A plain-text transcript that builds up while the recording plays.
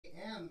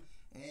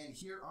And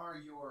here are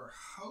your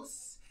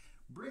hosts,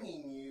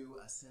 bringing you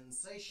a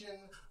sensation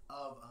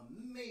of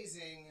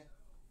amazing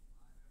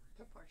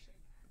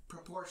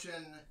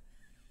proportion.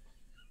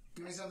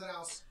 Give me something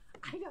else.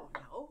 I don't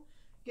know.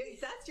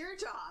 That's your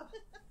job.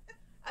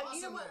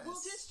 You know what? We'll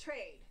just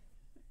trade.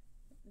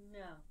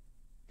 No.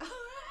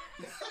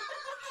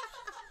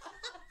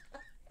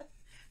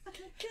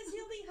 Because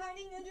he'll be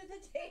hiding under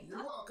the table.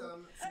 You're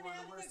welcome for I'm the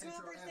having worst a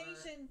intro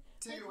conversation ever.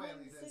 Take it away,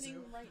 with him Aletha Sue.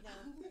 sitting right now.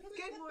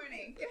 Good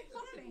morning. Good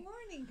morning. Good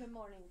morning. Good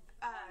morning.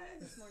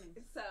 This morning.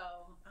 So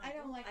I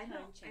don't like time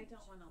I change.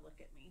 don't want to look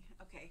at me.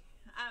 Okay.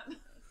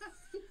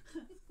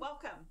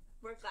 Welcome.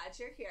 We're glad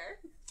you're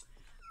here.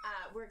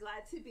 We're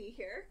glad to be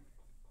here.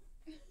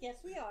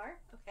 Yes, we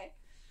are. Okay.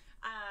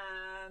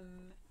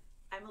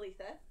 I'm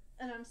Aletha.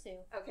 And I'm Sue.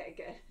 Okay,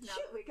 good. Now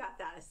that we got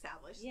that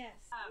established.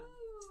 Yes.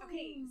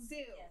 Okay, Sue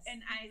Yes.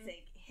 and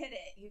Isaac, hit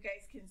it. You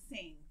guys can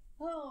sing.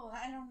 Oh,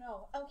 I don't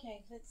know.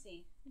 Okay, let's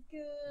see.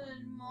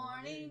 Good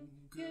morning.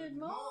 Good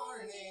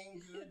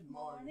morning. Good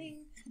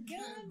morning.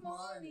 Good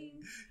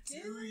morning To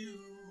you.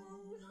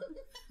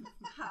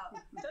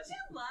 Don't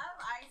you love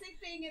Isaac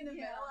being in the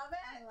middle of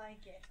it? I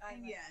like it. I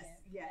like Yes.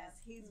 it.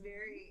 He's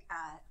very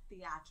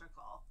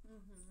theatrical.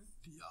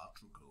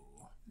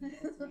 Theatrical.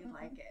 Yes, we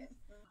like it.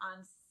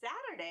 On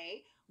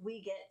Saturday,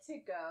 we get to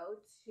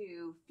go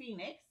to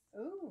Phoenix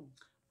Ooh.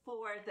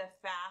 for the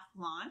FAF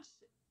launch.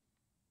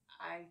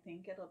 I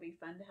think it'll be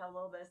fun to have a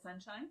little bit of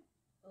sunshine.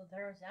 Oh,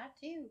 there's that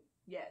too.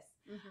 Yes.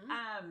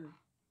 Mm-hmm.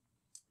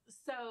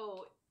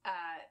 So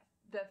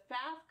the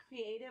FAF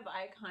Creative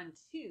Icon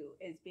 2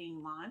 is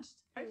being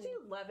launched. Aren't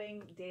you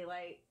loving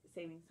daylight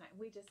savings time?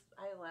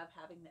 I love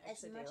having the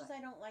extra daylight. As much as I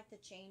don't like the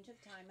change of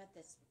time at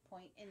this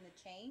point in the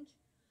change,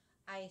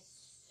 I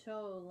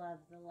so love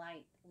the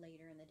light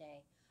later in the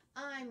day.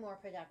 I'm more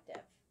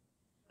productive.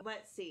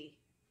 Let's see.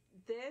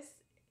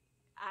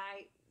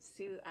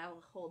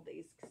 I'll hold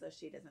these so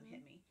she doesn't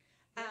hit me.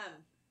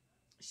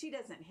 She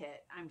doesn't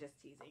hit. I'm just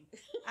teasing.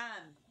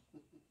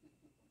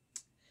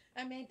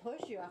 I may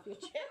push you off your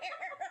chair.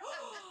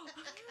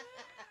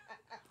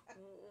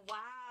 Wow.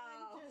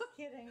 I'm just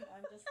kidding.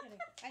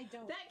 I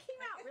don't. That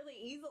came out really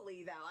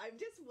easily, though. I'm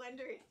just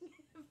wondering if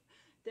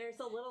there's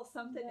a little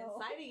something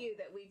inside of you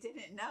that we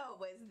didn't know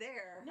was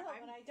there. No,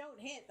 but I don't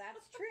hit.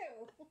 That's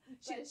true.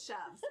 She just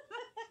shoves.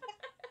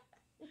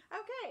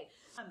 Okay.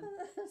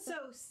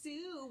 So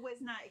Sue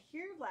was not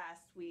here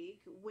last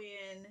week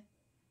when,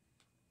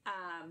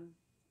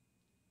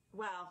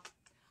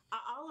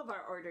 all of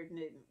our order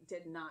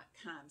did not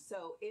come.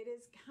 So it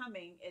is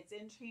coming. It's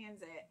in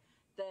transit.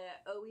 The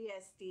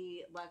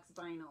OESD Luxe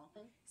Vinyl.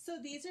 So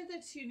these are the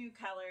two new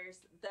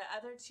colors. The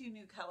other two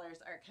new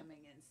colors are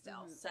coming in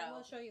still. So and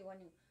we'll show you when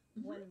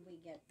we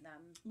get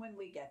them. When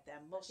we get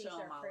them, we'll show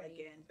them all pretty.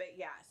 again. But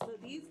yeah, so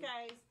these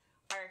guys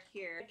are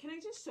here. Can I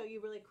just show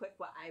you really quick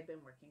what I've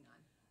been working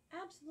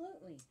on?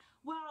 Absolutely.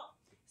 Well,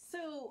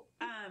 so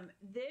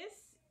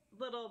this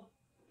little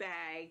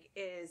bag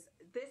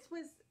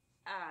was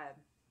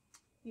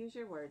use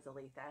your words,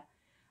 Aletha.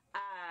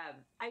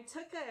 I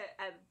took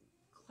a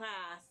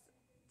class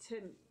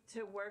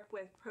to work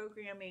with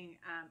programming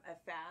a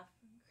FAF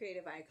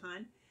creative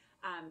icon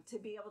to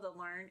be able to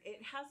learn.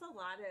 It has a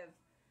lot of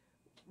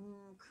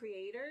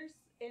creators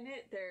in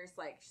it. There's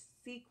like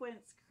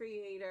sequence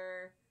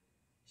creator,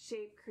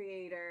 shape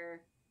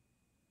creator,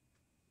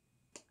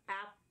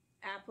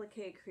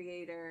 applique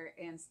creator,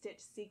 and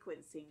stitch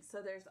sequencing.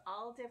 So there's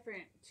all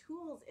different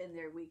tools in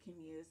there we can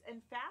use.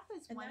 And FAF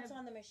is that's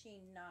on the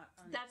machine, not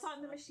on that's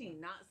on the machine,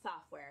 not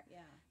software. Yeah.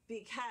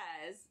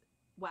 Because,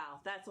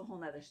 well, that's a whole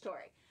nother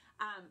story.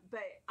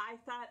 But I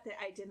thought that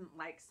I didn't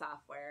like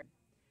software.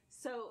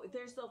 So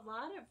there's a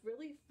lot of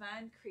really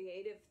fun,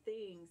 creative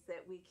things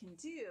that we can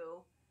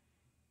do.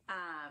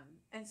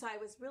 And so I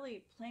was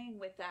really playing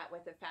with that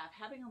with the FAF,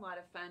 having a lot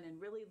of fun and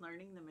really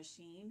learning the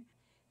machine.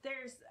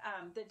 There's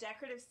the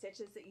decorative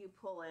stitches that you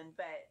pull in,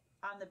 but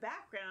on the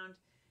background,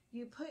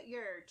 you put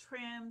your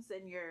trims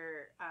and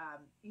your,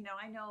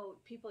 I know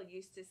people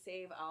used to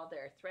save all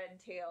their thread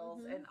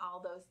tails and all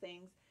those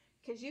things,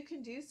 because you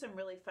can do some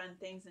really fun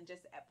things and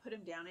just put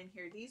them down in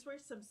here. These were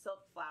some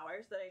silk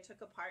flowers that I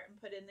took apart and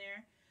put in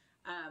there.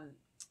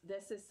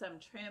 This is some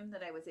trim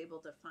that I was able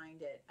to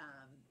find at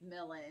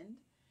Mill End.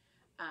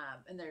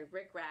 And their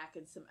rickrack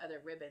and some other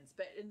ribbons,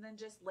 and then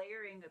just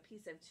layering a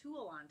piece of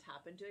tulle on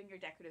top and doing your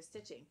decorative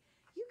stitching.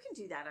 You can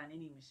do that on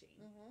any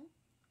machine.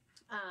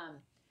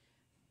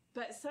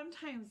 But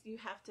sometimes you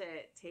have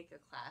to take a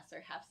class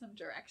or have some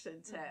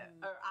direction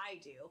or I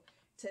do,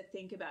 to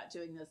think about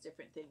doing those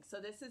different things. So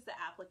this is the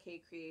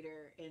applique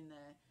creator in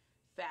the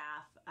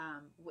FAF.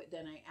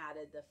 Then I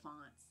added the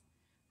fonts.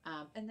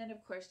 And then,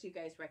 of course, you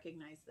guys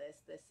recognize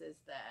this. This is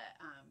the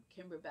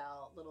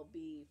Kimberbell little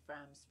bee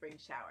from Spring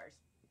Showers.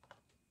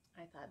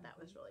 I thought that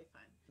was really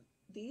fun.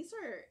 These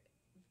are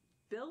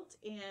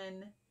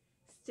built-in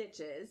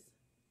stitches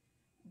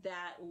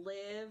that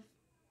live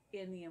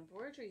in the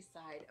embroidery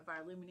side of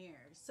our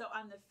luminaires. So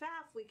on the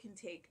FAF, we can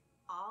take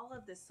all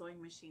of the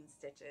sewing machine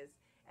stitches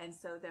and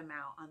sew them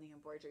out on the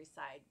embroidery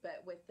side.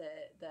 But with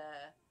the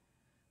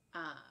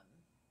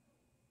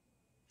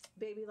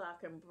Baby Lock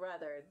and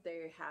Brother,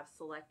 they have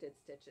selected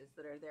stitches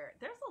that are there.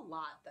 There's a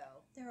lot, though.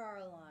 There are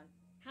a lot.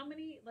 How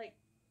many, like,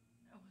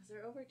 was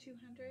there over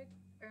 200?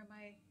 Or am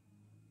I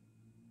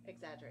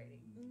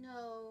exaggerating?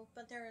 No,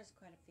 but there is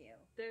quite a few.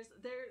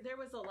 There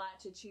was a lot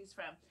to choose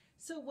from.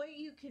 So what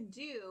you can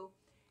do,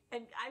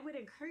 and I would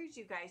encourage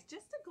you guys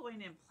just to go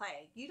in and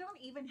play. You don't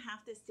even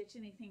have to stitch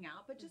anything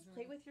out, but just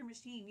play with your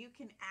machine. You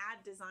can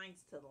add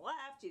designs to the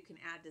left. You can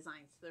add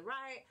designs to the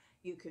right.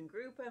 You can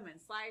group them and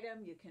slide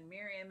them. You can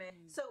mirror them.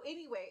 So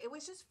anyway, it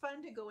was just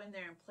fun to go in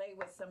there and play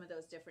with some of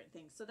those different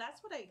things. So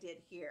that's what I did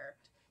here.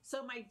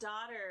 So my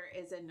daughter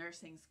is in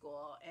nursing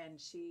school,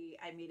 and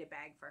I made a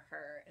bag for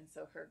her, and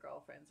so her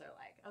girlfriends are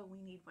like, oh, we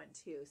need one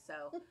too.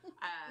 So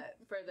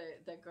for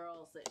the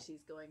girls that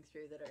she's going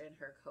through that are in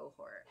her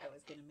cohort, I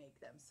was going to make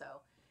them.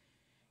 So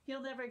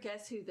you'll never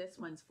guess who this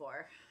one's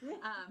for.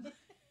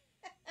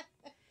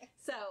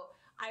 So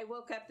I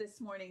woke up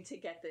this morning to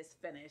get this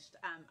finished.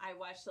 I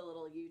watched a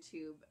little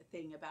YouTube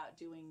thing about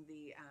doing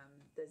the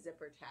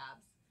zipper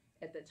tabs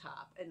at the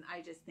top, and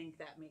I just think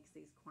that makes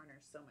these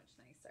corners so much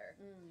nicer.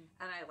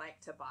 And I like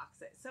to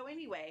box it. So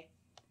anyway,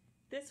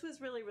 this was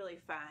really, really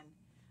fun.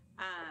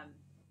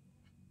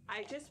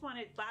 I just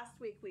wanted, last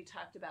week we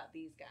talked about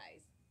these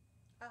guys.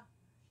 Oh.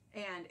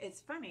 And it's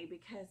funny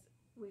because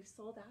we've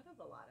sold out of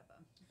a lot of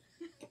them.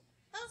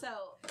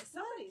 So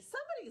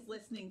somebody's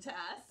listening to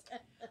us.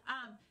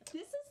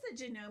 This is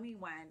the Janome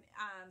one.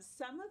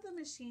 Some of the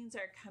machines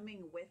are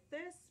coming with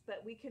this,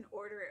 but we can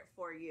order it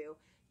for you.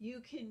 You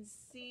can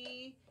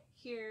see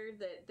here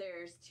that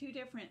there's 2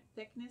 different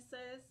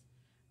thicknesses.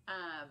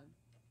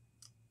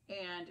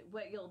 And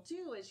what you'll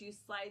do is you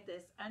slide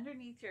this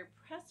underneath your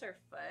presser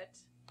foot.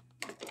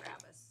 Let me grab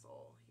a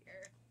sole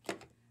here.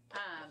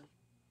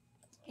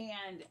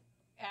 And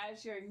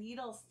as your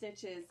needle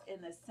stitches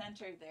in the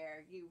center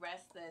there, you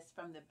rest this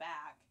from the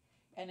back,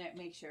 and it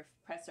makes your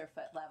presser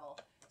foot level.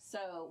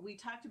 So we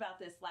talked about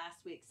this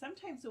last week.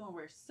 Sometimes when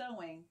we're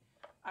sewing,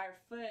 our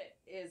foot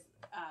is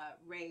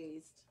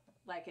raised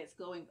like it's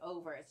going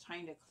over, it's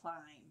trying to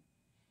climb.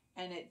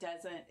 And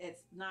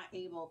it's not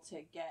able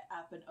to get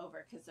up and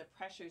over because the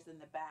pressure's in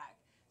the back.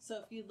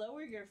 So if you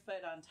lower your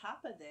foot on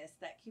top of this,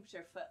 that keeps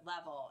your foot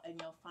level, and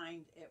you'll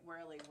find it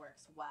really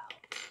works well.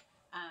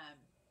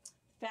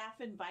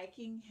 Pfaff and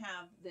Viking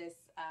have this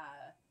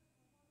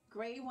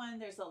gray one.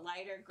 There's a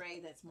lighter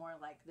gray that's more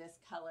like this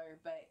color,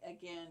 but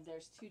again,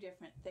 there's 2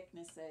 different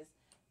thicknesses.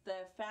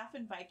 The Pfaff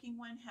and Viking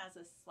one has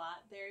a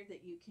slot there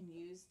that you can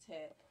use to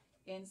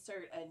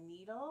insert a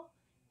needle.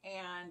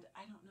 And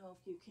I don't know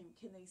if you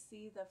can they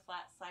see the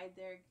flat side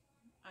there,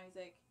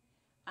 Isaac?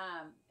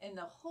 In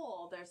the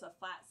hole, there's a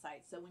flat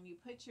side. So when you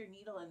put your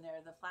needle in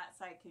there, the flat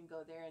side can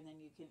go there, and then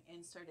you can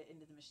insert it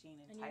into the machine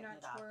and tighten it up. And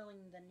you're not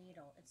twirling the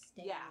needle. It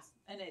stays. Yeah,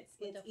 and it's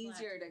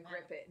easier to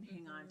grip it and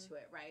hang on to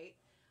it, right?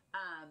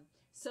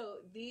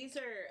 So these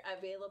are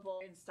available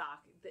in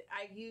stock.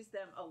 I use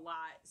them a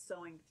lot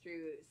sewing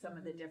through some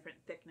of the different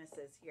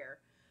thicknesses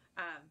here.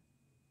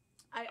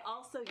 I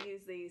also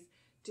use these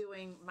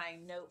doing my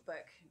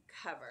notebook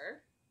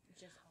cover.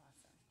 Just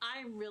awesome.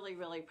 I'm really,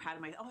 really proud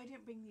of I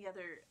didn't bring the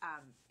other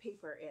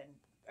paper in,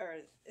 or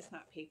it's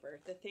not paper,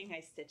 the thing I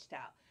stitched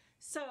out.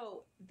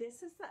 So this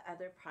is the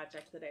other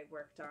project that I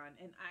worked on,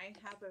 and I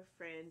have a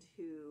friend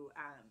who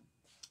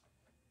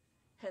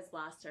has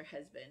lost her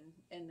husband,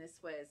 and this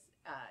was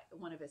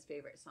one of his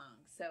favorite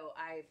songs. So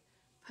I've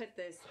put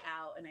this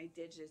out and I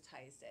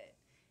digitized it.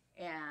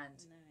 And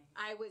Nice.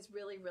 I was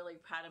really, really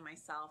proud of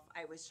myself.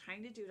 I was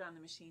trying to do it on the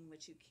machine,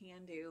 which you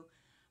can do,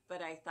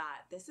 but I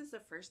thought this is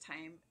the first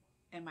time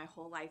in my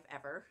whole life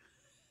ever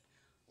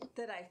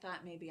that I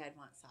thought maybe I'd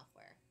want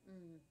software.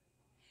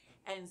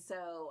 And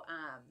so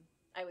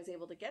I was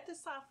able to get the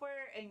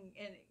software and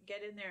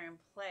get in there and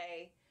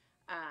play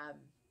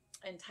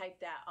and type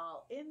that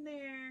all in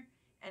there.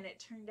 And it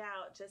turned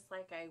out just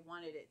like I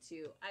wanted it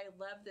to. I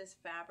love this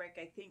fabric.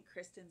 I think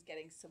Kristen's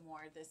getting some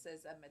more. This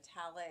is a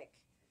metallic,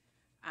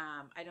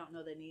 I don't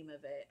know the name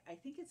of it. I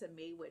think it's a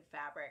Maywood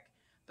fabric,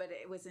 but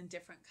it was in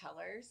different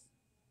colors.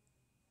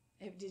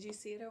 Did you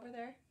see it over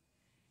there?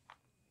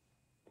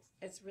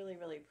 It's really,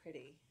 really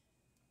pretty.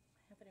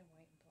 I have it in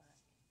white and black.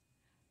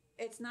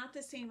 It's not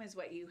the same as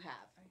what you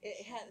have.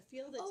 It has,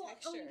 feel the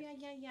texture.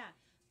 Oh, yeah.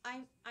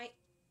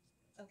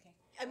 Okay.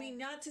 I mean,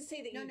 not to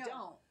say that you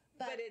don't,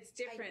 but it's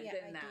different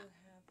than that. I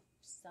do have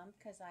some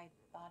because I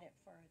bought it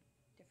for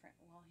a different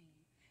wall hanging.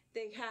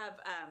 They have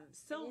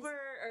silver,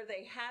 or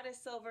they had a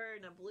silver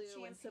and a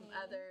blue and some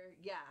other,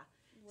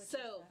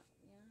 So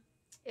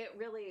it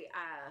really,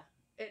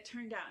 it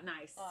turned out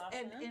nice.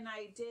 Awesome. And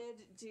I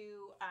did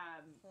do,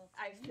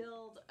 I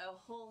filled a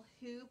whole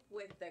hoop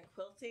with the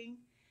quilting.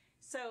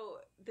 So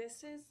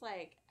this is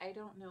like, I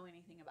don't know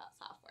anything about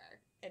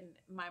software. And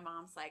my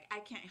mom's like,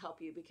 I can't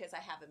help you because I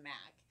have a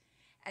Mac.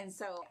 And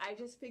so I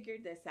just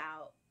figured this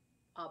out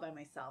all by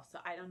myself. So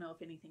I don't know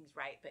if anything's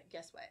right, but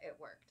guess what? It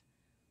worked.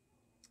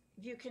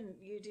 You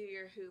do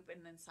your hoop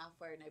and then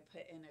software, and I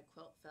put in a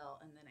quilt fill,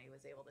 and then I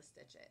was able to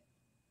stitch it.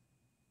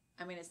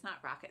 I mean, it's not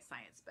rocket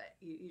science, but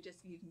you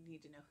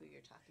need to know who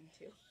you're talking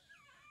to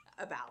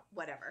about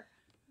whatever.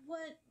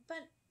 What?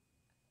 But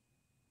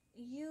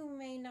you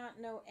may not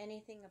know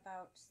anything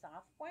about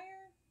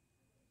software,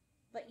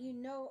 but you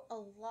know a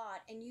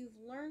lot, and you've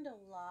learned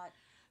a lot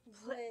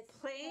with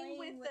playing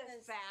with the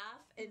this-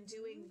 FAF and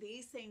doing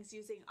these things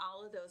using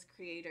all of those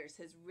creators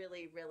has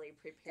really, really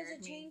prepared Does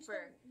it me change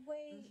for the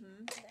way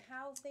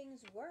how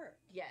things work?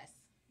 yes.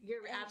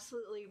 You're And-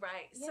 absolutely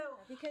right. Yeah, So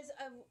because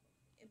of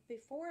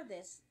before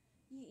this,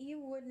 you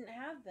wouldn't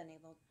have been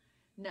able.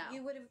 no,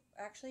 You would have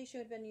actually should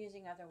have been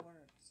using other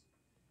words.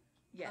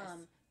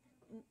 yes,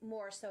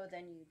 More so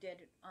than you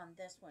did on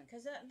this one,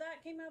 because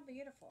that came out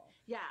beautiful.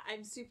 yeah.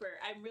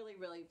 I'm really,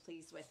 really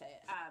pleased with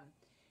it.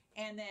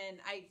 And then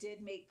I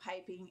did make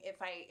piping.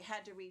 If I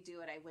had to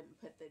redo it, I wouldn't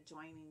put the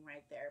joining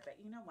right there. But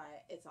you know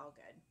what? It's all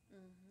good.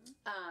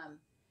 Mm-hmm.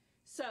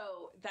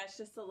 So that's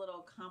just a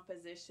little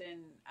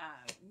composition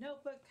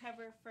notebook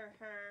cover for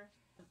her.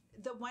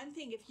 The one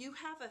thing, if you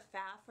have a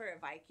FAF or a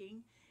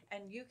Viking,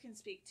 and you can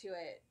speak to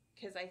it,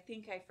 because I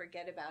think I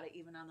forget about it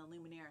even on the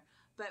Luminaire,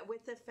 but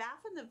with the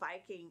FAF and the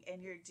Viking,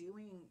 and you're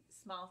doing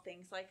small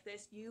things like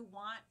this, you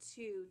want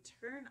to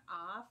turn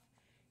off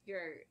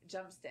your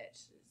jump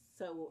stitch.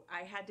 So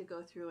I had to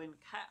go through and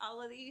cut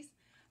all of these,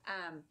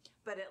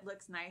 but it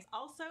looks nice.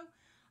 Also,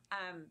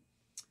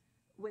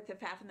 with the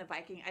FAF and the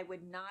Viking, I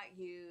would not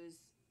use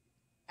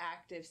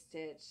active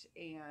stitch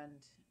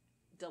and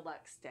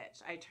deluxe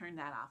stitch. I turned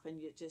that off and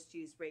you just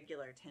use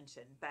regular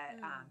tension. But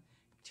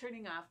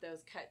turning off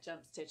those cut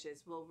jump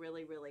stitches will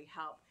really, really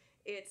help.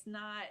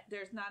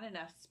 There's not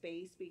enough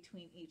space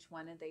between each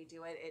one and they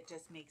do it. It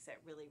just makes it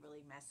really,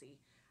 really messy.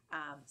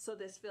 So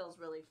this feels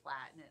really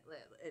flat and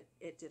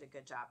it did a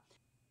good job.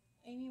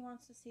 Amy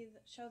wants to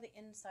show the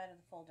inside of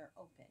the folder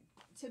open.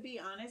 To be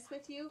honest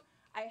with you,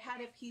 I had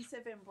a piece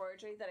of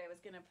embroidery that I was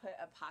going to put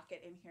a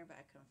pocket in here, but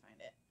I couldn't find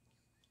it.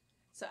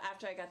 So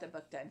after I got the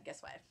book done,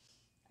 guess what?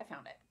 I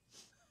found it.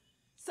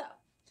 So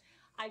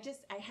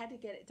I had to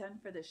get it done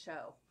for the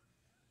show.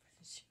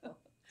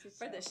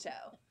 For the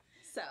show.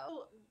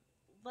 So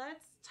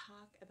let's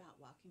talk about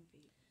walking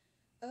feet.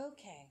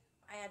 Okay.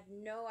 I had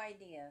no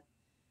idea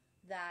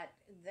that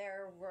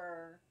there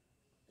were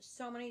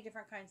so many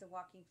different kinds of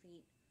walking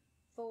feet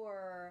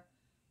for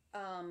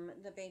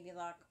the Baby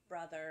Lock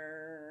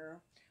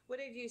brother. What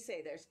did you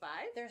say? There's 5?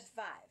 There's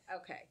 5.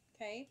 Okay.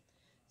 Okay.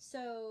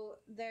 So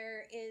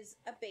there is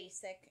a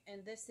basic,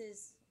 and this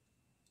is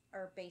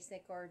our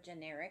basic or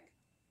generic.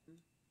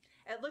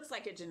 It looks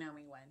like a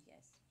Janome one.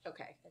 Yes,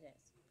 Okay. it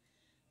is.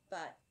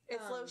 But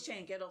It's low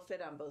shank. It'll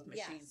fit on both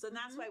yes. machines. So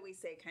that's why we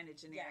say kind of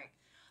generic.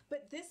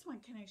 But this one,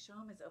 can I show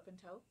them as open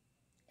toe?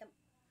 Yep.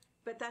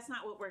 But that's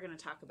not what we're going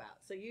to talk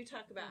about. So you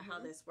talk about how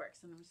this works,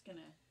 and I'm just going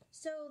to...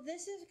 So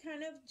this is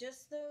kind of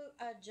just the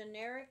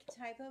generic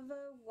type of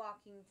a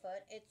walking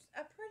foot. It's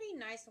a pretty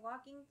nice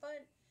walking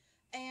foot,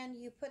 and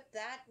you put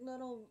that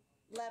little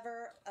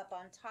lever up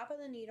on top of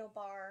the needle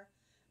bar,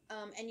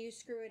 and you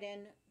screw it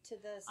in to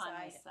the side.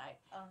 On this side.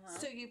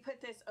 So you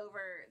put this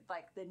over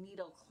like the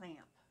needle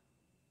clamp.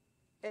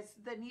 It's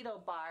the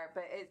needle bar,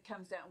 but it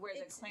comes down where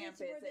the clamp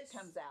is. It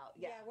comes out.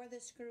 Yeah, where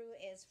the screw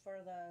is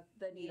for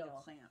the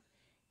needle clamp.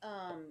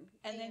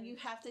 And then you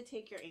have to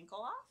take your ankle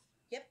off.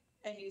 Yep.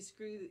 And you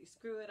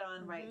screw it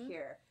on right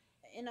here.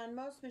 And on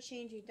most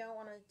machines, you don't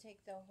want to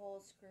take the whole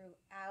screw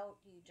out.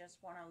 You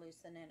just want to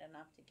loosen it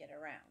enough to get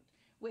around.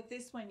 With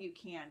this one, you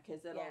can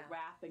because it'll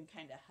wrap and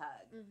kind of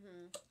hug.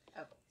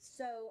 Okay.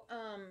 So,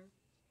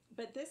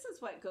 but this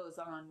is what goes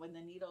on when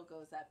the needle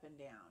goes up and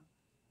down.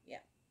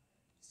 Yeah.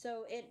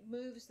 So it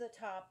moves the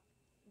top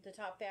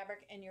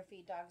fabric, and your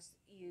feed dogs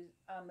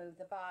move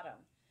the bottom.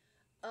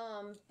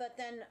 But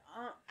then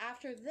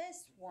after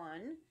this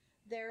one,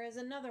 there is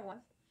another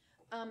one.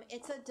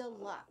 It's a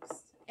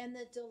deluxe, and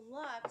the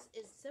deluxe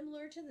is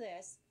similar to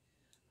this,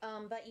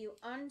 but you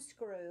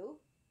unscrew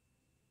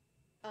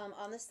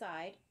on the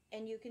side,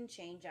 and you can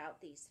change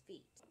out these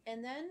feet.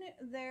 And then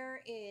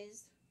there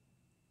is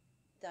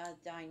the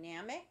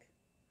dynamic.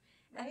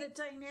 Right? And the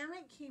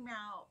dynamic came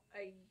out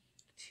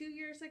 2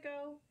 years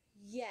ago.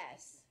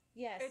 Yes.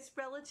 It's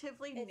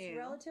relatively new. It's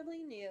relatively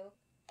new.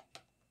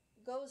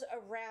 Goes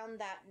around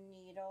that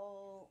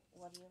needle.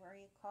 Whatever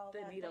you call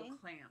that needle thing.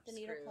 clamps. The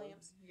needle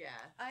clamps. Yeah.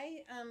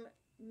 I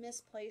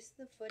misplaced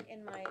the foot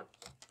in my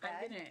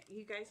bag.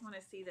 You guys want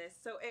to see this?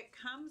 So it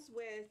comes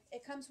with.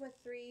 It comes with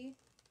 3.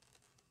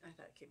 I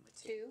thought it came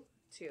with 2.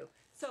 2.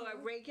 So a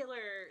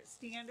regular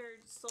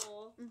standard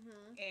sole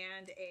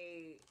and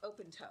a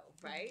open toe,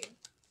 right?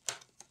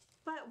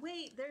 But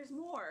wait, there's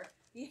more.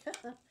 Yeah.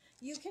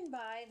 You can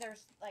buy.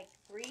 There's like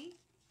 3.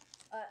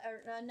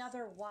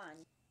 Another 1.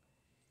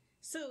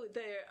 So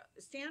the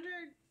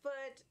standard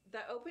foot,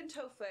 the open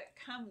toe foot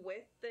come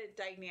with the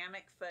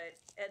dynamic foot,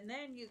 and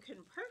then you can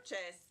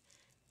purchase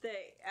the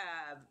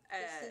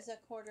this is a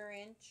 1/4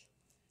 inch,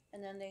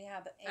 and then they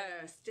have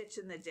a stitch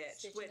in the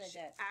ditch, which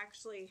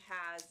actually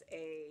has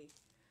a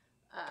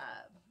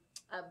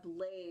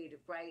blade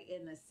right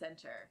in the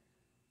center.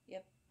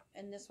 Yep,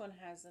 and this one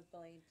has a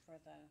blade for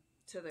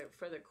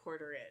the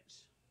 1/4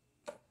 inch.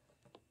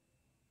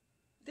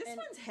 This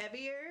one's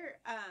heavier,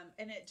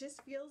 and it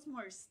just feels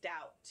more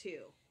stout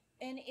too.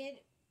 And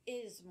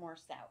is more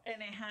stout.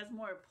 And it has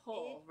more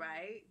pull,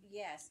 right?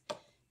 Yes.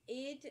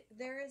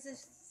 There is a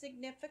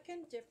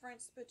significant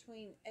difference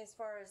between, as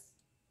far as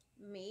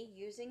me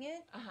using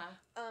it,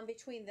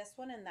 between this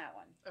one and that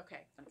one.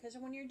 Okay. Because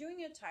when you're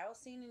doing a tile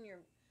scene and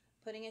you're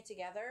putting it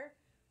together,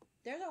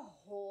 there's a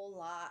whole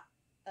lot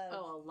of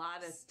a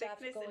lot of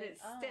thickness, and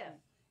it's stiff,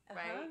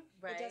 right?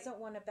 Right. It doesn't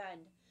want to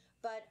bend.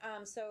 But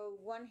so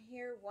one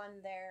here,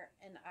 one there,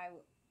 and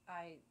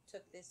I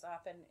took this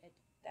off, and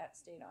that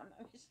stayed on.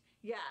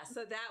 Yeah,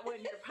 so that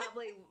one you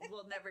probably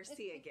will never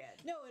see again.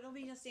 No, it'll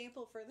be a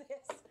sample for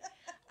this.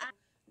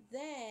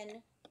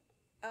 Then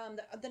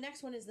the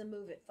next one is the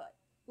Move It foot,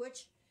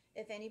 which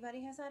if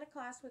anybody has had a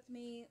class with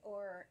me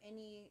or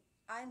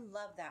I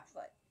love that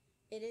foot.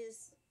 It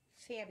is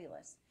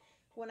fabulous.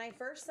 When I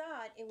first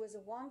saw it, it was a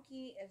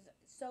wonky, it's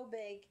so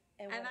big,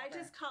 and I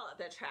just call it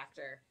the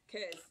tractor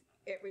because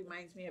it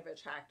reminds me of a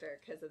tractor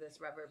because of this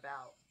rubber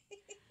belt.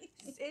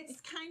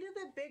 It's kind of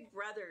the big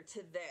brother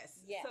to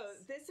this. Yes. So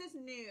this is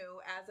new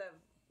as of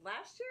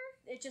last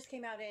year? It just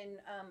came out in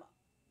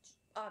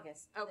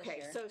August.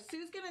 Okay, so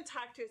Sue's going to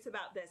talk to us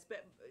about this,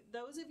 but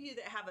those of you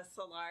that have a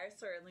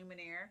Solaris or a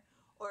Luminaire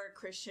or a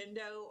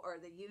Crescendo or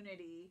the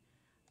Unity,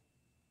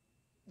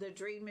 the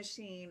Dream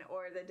Machine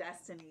or the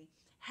Destiny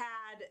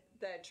had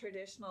the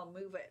traditional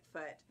Move It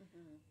foot.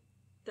 Mm-hmm.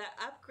 The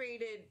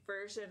upgraded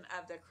version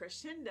of the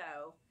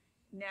Crescendo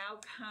now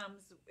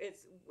comes,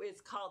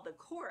 it's called the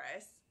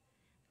Chorus,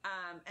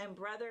 and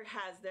Brother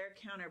has their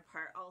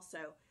counterpart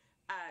also.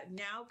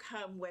 Now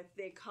come with,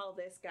 they call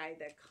this guy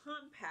the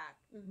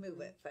compact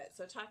Move It foot.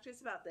 So talk to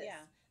us about this.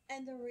 Yeah,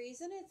 and the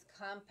reason it's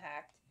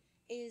compact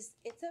is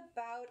it's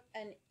about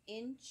an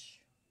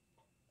inch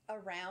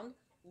around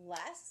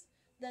less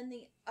than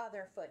the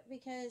other foot,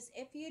 because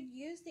if you'd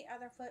use the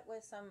other foot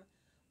with some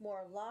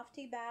more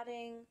lofty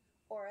batting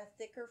or a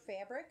thicker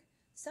fabric,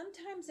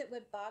 sometimes it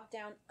would bog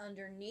down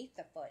underneath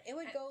the foot. It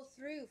would go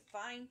through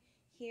fine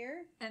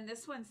here. And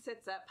this one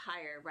sits up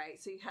higher, right?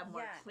 So you have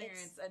more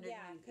clearance underneath,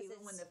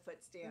 even when the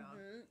foot's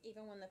down.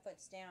 Even when the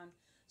foot's down.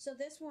 So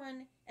this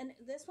one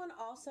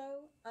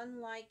also,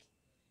 unlike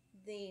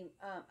the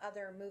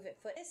other Move It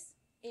foot, this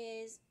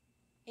is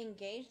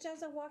engaged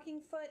as a walking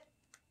foot,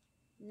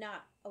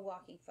 not a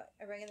walking foot.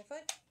 A regular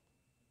foot,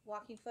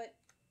 walking foot,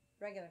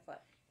 regular foot.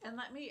 And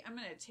I'm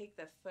going to take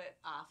the foot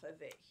off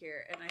of it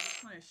here, and I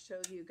just want to show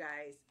you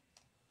guys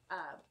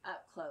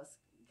up close,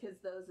 because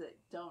those that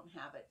don't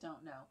have it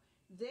don't know.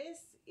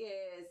 This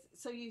is,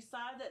 so you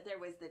saw that there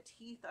was the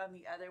teeth on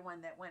the other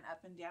one that went up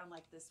and down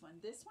like this one.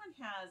 This one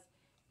has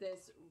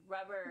this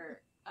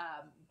rubber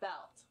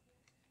belt.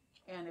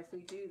 And if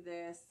we do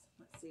this,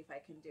 let's see if I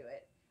can do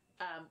it.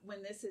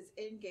 When this is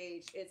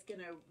engaged, it's going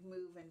to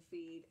move and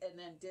feed, and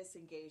then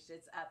disengaged,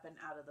 it's up and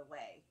out of the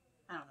way.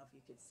 I don't know if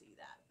you could see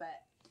that,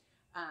 but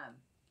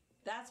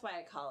that's why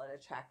I call it a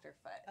tractor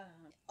foot.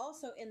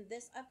 Also, in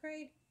this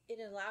upgrade, it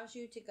allows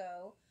you to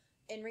go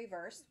in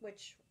reverse,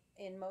 which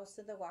in most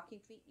of the walking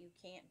feet, you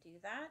can't do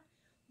that.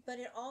 But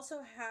it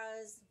also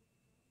has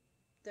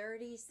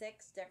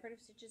 36 decorative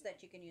stitches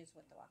that you can use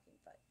with the walking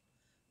foot,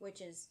 which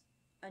is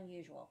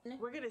unusual.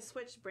 We're going to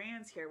switch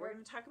brands here. We're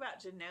going to talk about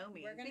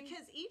Janome,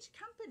 because each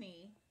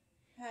company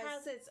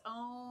has its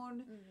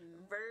own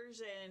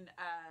version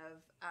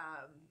of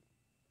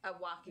a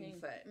walking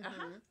foot.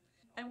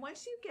 And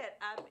once you get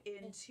up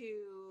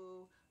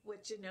into,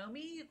 with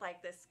Janome,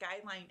 like the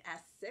Skyline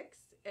S6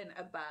 and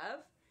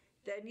above,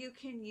 then you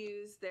can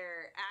use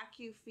their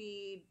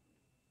AccuFeed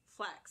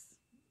Flex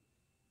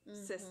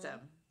system.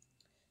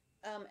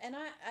 And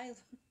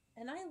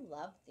I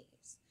love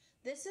these.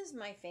 This is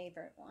my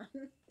favorite one.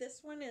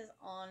 This one is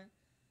on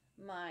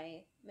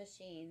my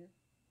machine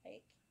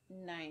like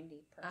 90%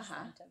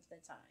 of the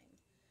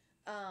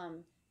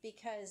time.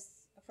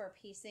 Because for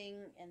piecing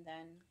and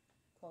then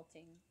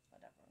quilting,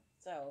 whatever.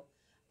 So,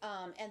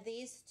 and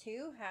these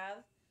two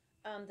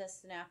have the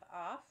snap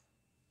off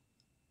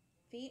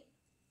feet.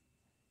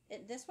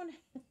 This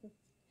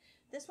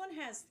one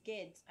has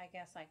skids, I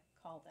guess I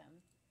call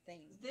them,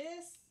 things.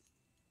 This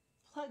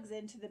plugs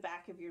into the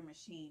back of your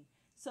machine.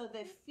 So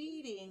the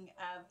feeding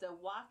of the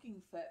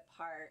walking foot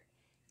part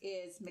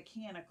is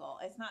mechanical.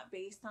 It's not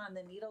based on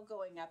the needle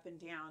going up and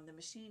down. The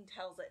machine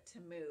tells it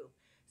to move.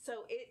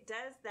 So it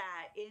does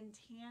that in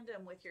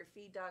tandem with your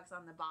feed dogs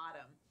on the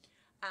bottom.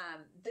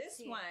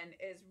 This one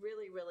is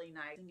really, really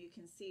nice, and you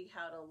can see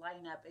how to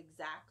line up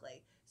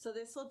exactly. So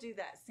this will do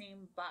that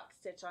same box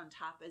stitch on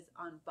top as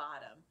on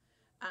bottom.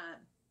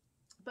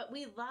 But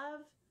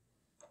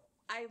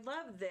I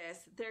love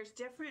this. There's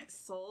different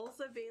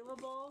soles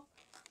available.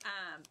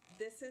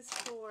 This is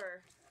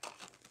for...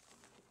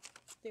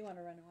 They want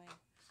to run away.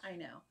 I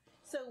know.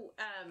 So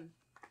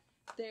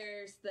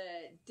there's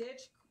the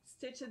ditch,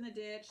 stitch in the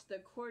ditch, the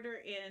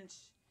 1/4 inch,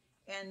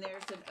 and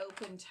there's an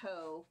open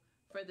toe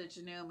for the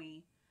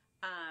Janome.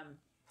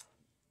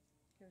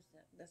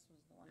 This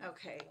was the one.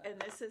 Okay, and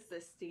this is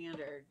the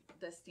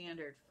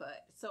standard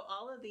foot. So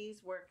all of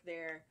these work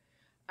there.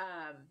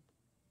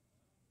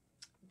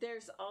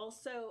 There's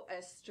also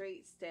a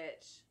straight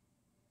stitch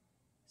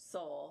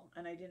sole,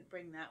 and I didn't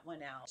bring that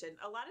one out. And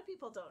a lot of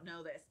people don't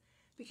know this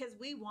because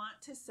we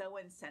want to sew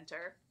and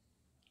center.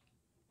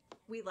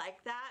 We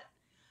like that,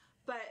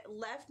 but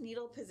left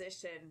needle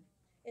position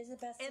is the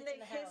best in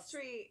the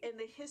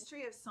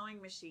history of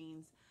sewing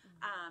machines.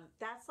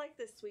 That's like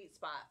the sweet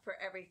spot for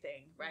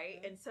everything,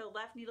 right? And so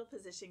left needle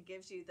position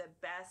gives you the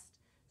best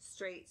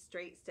straight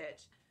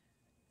stitch.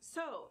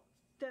 So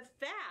the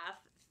FAF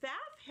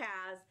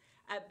has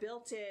a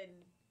built-in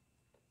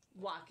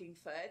walking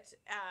foot,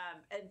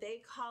 and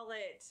they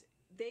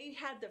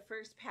had the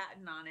first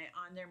patent on it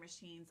on their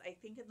machines, I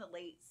think in the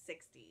late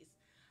 60s.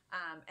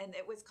 And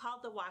it was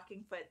called the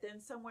walking foot. Then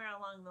somewhere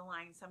along the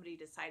line, somebody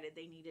decided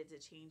they needed to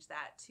change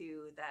that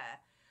to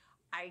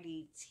the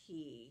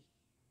IDT.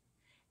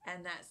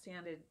 And that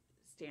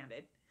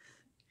standard.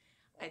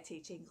 I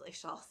teach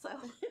English also.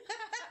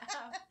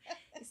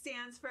 It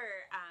stands for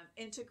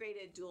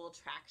integrated dual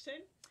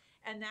traction.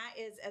 And that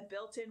is a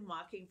built-in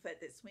walking foot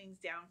that swings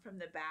down from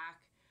the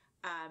back.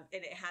 And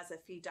it has a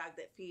feed dog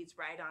that feeds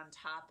right on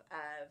top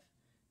of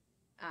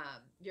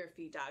your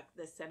feed dog,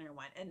 the center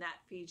one. And that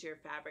feeds your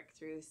fabric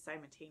through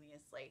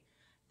simultaneously.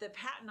 The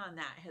patent on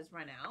that has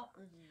run out.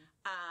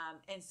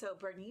 And so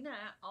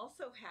Bernina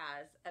also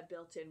has a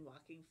built-in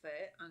walking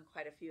foot on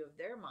quite a few of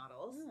their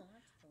models. Oh,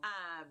 that's cool.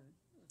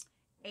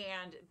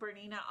 And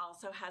Bernina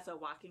also has a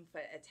walking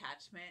foot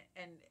attachment.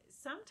 And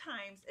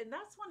sometimes, and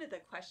that's one of the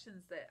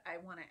questions that I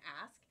want to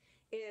ask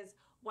is,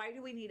 why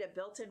do we need a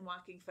built-in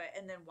walking foot?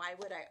 And then why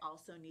would I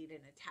also need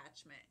an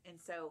attachment? And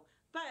so,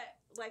 but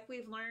like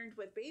we've learned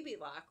with Baby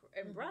Lock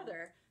and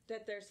Brother,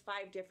 that there's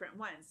 5 different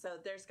ones. So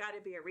there's got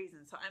to be a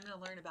reason. So I'm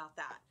going to learn about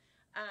that.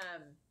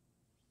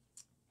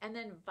 And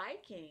then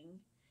Viking,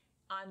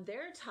 on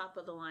their top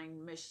of the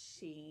line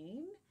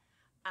machine,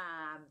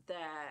 the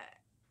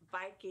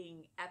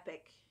Viking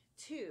Epic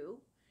 2,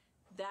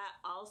 that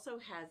also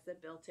has the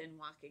built-in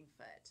walking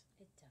foot.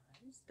 It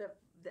does?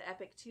 The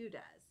Epic 2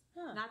 does.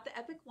 Huh. Not the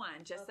Epic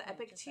 1, just the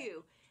Epic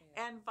 2.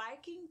 And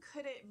Viking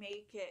couldn't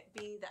make it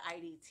be the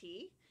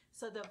IDT.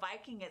 So the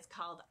Viking is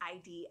called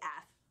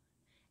IDF.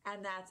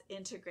 And that's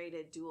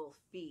integrated dual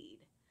feed.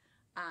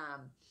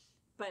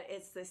 But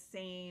it's the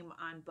same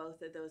on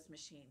both of those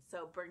machines.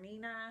 So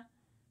Bernina,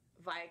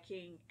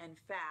 Viking, and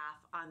FAF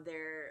on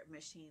their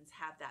machines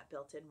have that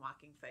built-in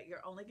walking foot.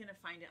 You're only going to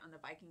find it on the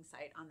Viking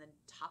site on the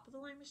top of the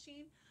line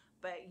machine,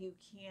 but you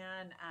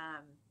can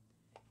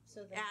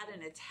add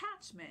an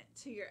attachment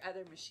to your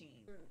other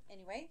machine.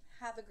 Anyway,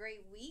 have a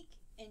great week.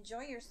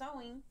 Enjoy your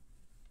sewing.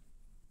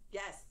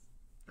 Yes,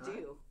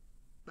 do.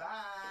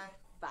 Bye.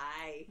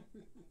 Bye.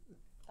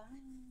 Bye.